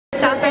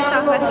South by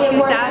Southwest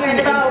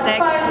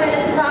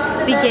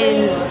 2006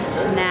 begins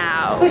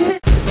now.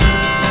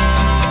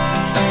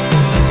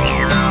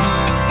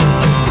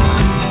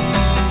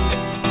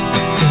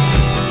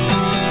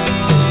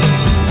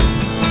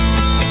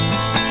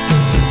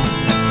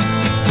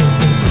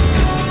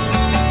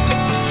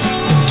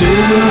 Do you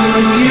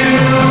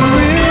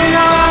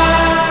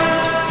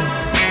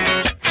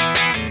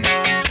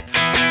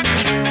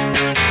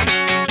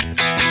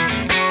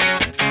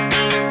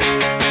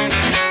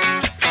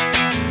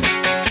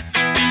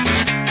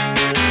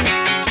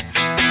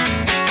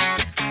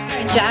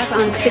Jazz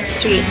on 6th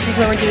Street. This is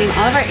where we're doing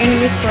all of our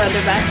interviews for the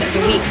rest of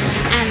the week.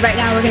 And right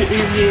now we're going to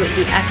interview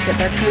the Exit.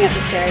 They're coming up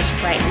the stairs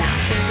right now.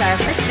 So this is our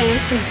first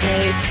band for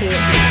day 2.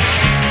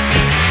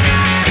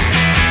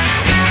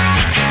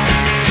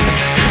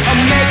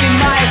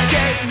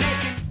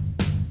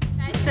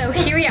 So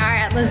here we are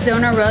at La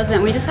Zona Rosa,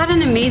 and we just had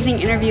an amazing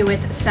interview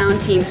with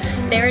Sound Team.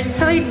 They were just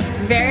really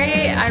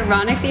very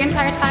ironic the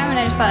entire time, and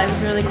I just thought it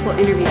was a really cool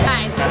interview.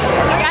 Guys,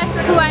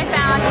 guess who I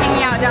found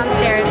hanging out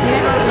downstairs?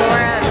 Miss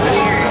Laura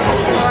Pierce.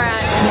 Laura,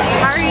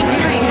 how are you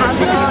doing? How's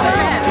the whole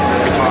trip?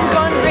 It's been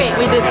going great.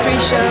 We did 3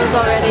 shows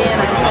already,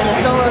 and I'm playing a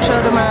solo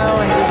show tomorrow,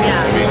 and just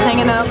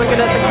hanging out, looking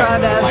at the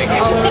crawdads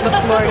all over the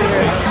floor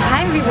here.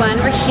 Hi everyone,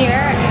 we're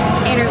here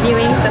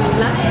interviewing the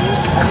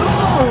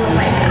Oh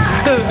my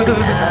god.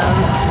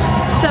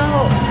 So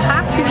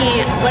talk to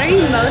me, what are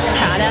you most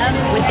proud of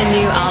with the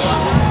new album?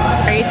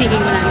 Are you thinking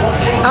what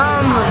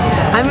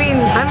I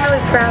mean, I'm really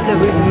proud that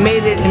we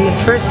made it in the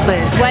first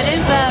place. What is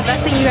the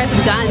best thing you guys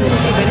have done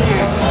since you've been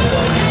here?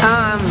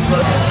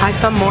 I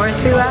saw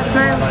Morrissey last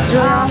night, which is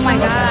really awesome. Oh my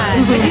god.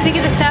 What did you think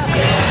of the show?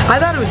 I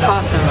thought it was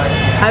awesome.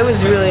 I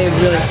was really,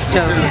 really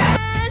stoked.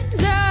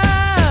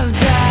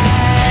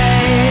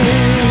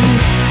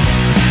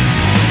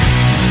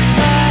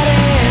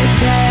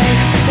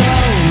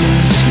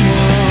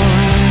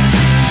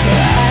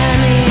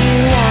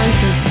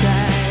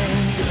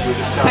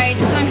 Alright,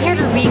 so I'm here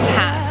to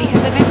recap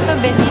because I've been so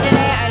busy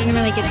today I didn't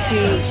really get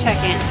to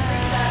check in.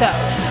 So,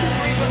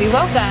 we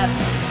woke up,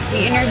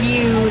 we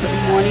interviewed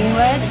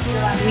Morningwood,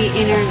 we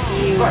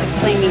interviewed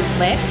Flaming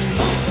Lips,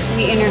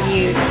 we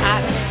interviewed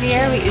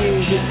Atmosphere, we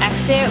interviewed The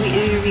Exit, we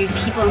interviewed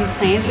People in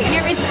Planes. We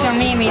interviewed so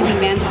many amazing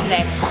bands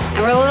today,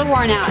 and we're a little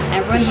worn out.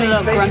 Everyone's a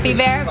little grumpy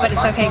bear, but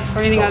it's okay because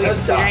we're gonna go get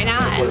food right now,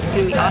 and it's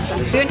gonna be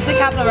awesome. We went to the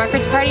Capitol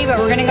Records party, but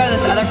we're gonna go to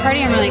this other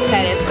party. I'm really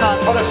excited. It's called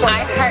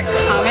I Heart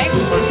Comics.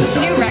 It's this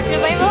new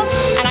record label,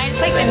 and I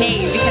just like the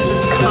name because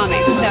it's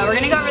comics. So we're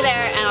gonna go over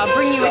there, and I'll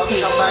bring you with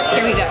me.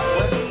 Here we go.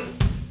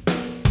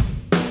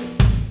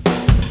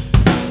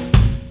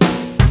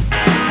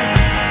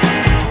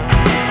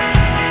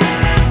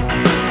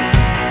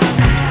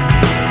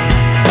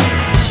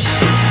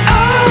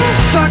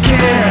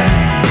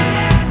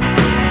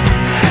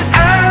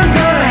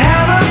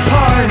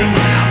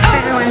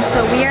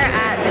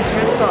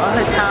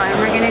 Hotel, and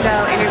we're gonna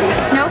go interview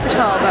Snow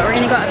Patrol, but we're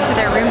gonna go up to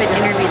their room and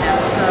interview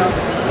them. So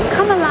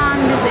come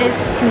along, this is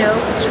Snow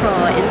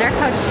Patrol in their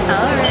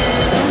hotel room.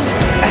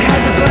 I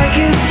had the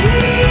blackest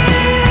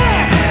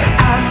year.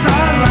 I saw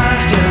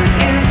life turn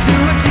into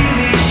a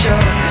TV show.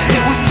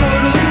 It was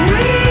totally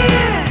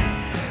weird.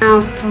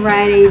 Now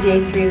Friday,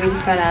 day 3, we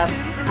just got up.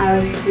 I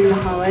was in the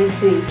hallways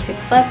doing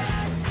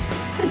kickflips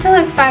until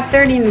like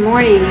 5:30 in the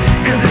morning.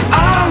 'Cause it's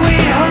all we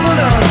hold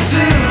on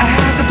to. I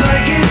had the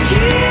blackest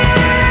year.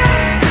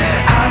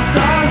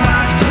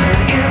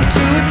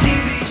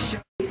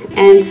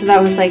 And so that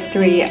was like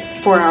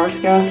 3-4 hours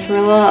ago. So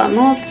I'm a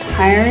little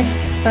tired,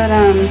 but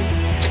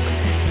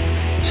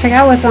check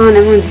out what's on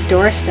everyone's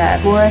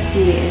doorstep.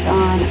 Morrissey is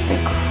on the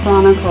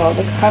Chronicle,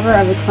 the cover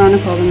of the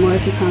Chronicle, the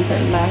Morrissey concert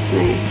last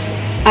night.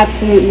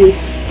 Absolutely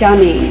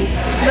stunning.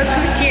 Look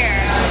who's here,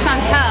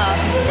 Chantel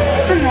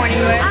from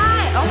Morningwood.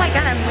 Hi! Oh my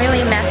god, I'm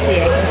really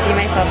messy. I can see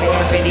myself in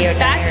your video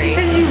diary.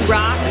 That's because you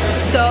rock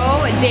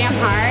so damn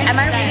hard. Am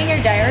I reading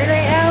your diary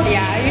right now?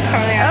 Yeah, you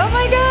totally are. Oh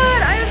my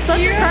god, I have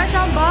such a crush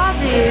on Bobby.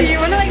 Do you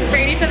want to like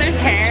braid each other's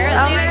hair?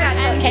 Oh my god,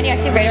 can you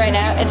actually braid it right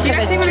now? It's do you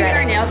actually want to get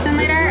our nails done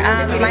later?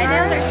 My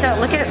nails are so,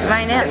 look at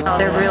my nails.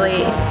 They're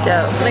really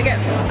dope. Look at,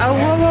 oh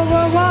whoa, whoa,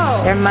 whoa,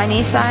 whoa. They're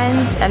money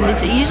signs, and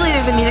it's usually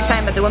there's a music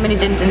sign, but the woman who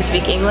didn't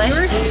speak English.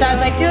 So I was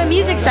like, do a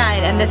music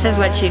sign, and this is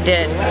what she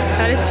did.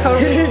 That is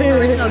totally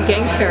original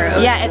gangster.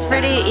 Yeah, it's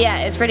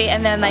pretty,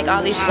 and then like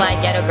all these sly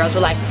ghetto girls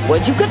were like,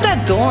 where'd you get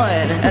that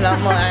done? And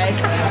I'm like,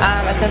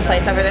 at the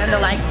place over there, and they're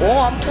like, oh,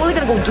 I'm totally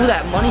gonna go do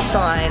that money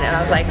sign. And I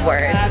was like,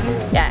 word.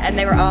 Yeah, and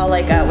they were all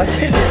like, what's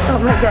it? Oh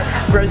my god,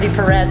 Rosie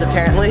Perez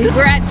apparently.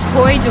 We're at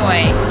Toy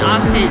Joy in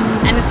Austin,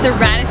 and it's the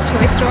raddest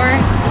toy store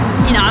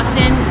in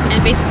Austin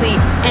and basically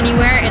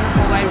anywhere in the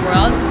whole wide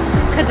world,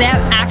 because they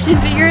have action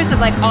figures of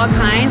like all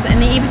kinds,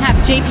 and they even have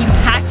JP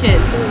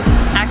Patches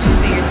action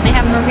figures. And they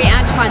have Marie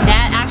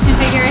Antoinette action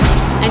figures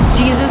and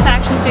Jesus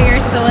action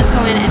figures, so let's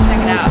go in and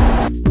check it out.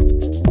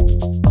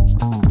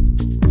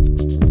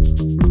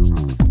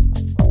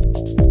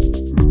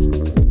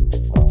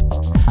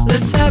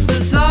 Let's have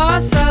bizarre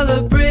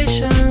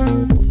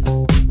celebrations.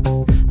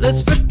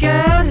 Let's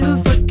forget who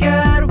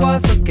forget, why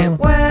forget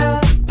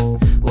where.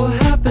 We'll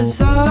have bizarre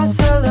bizarre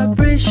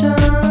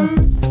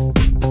celebrations.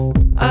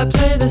 I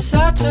play the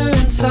satyr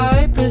in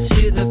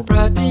Cyprus, you the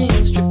bright bean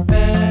strip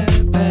bear.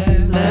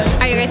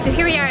 Alright guys, so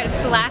here we are at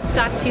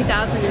Flatstock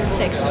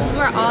 2006. This is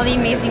where all the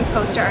amazing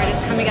poster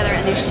artists come together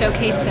and they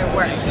showcase their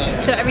work.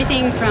 So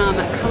everything from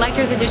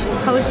collector's edition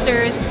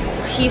posters,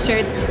 to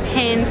t-shirts, to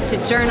pins,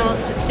 to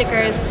journals, to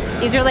stickers.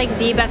 These are like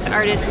the best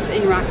artists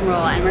in rock and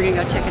roll, and we're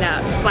gonna go check it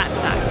out.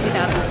 Flatstock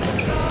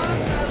 2006.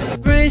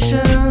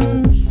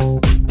 Celebrations.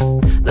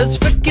 Let's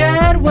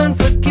forget when,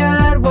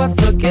 forget what,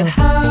 forget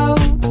how.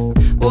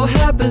 We'll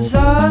have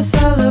bizarre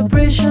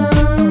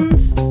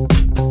celebrations.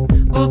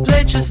 We'll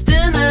play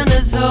Tristan and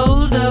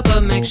Isolde,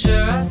 but make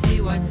sure I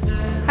see what's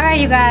said. Alright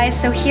you guys,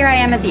 so here I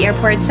am at the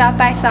airport. South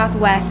by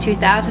Southwest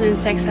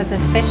 2006 has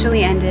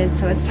officially ended,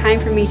 so it's time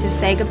for me to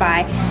say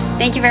goodbye.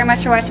 Thank you very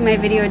much for watching my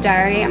video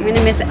diary. I'm going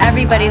to miss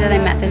everybody that I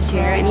met this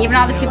year, and even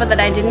all the people that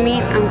I didn't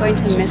meet, I'm going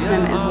to miss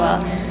them as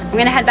well. I'm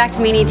going to head back to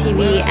Mania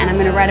TV, and I'm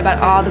going to write about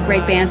all the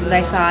great bands that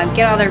I saw,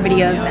 get all their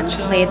videos, and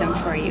play them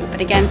for you.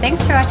 But again,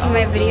 thanks for watching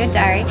my video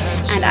diary,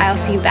 and I'll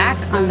see you back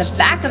on the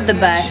back of the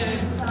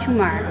bus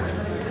tomorrow.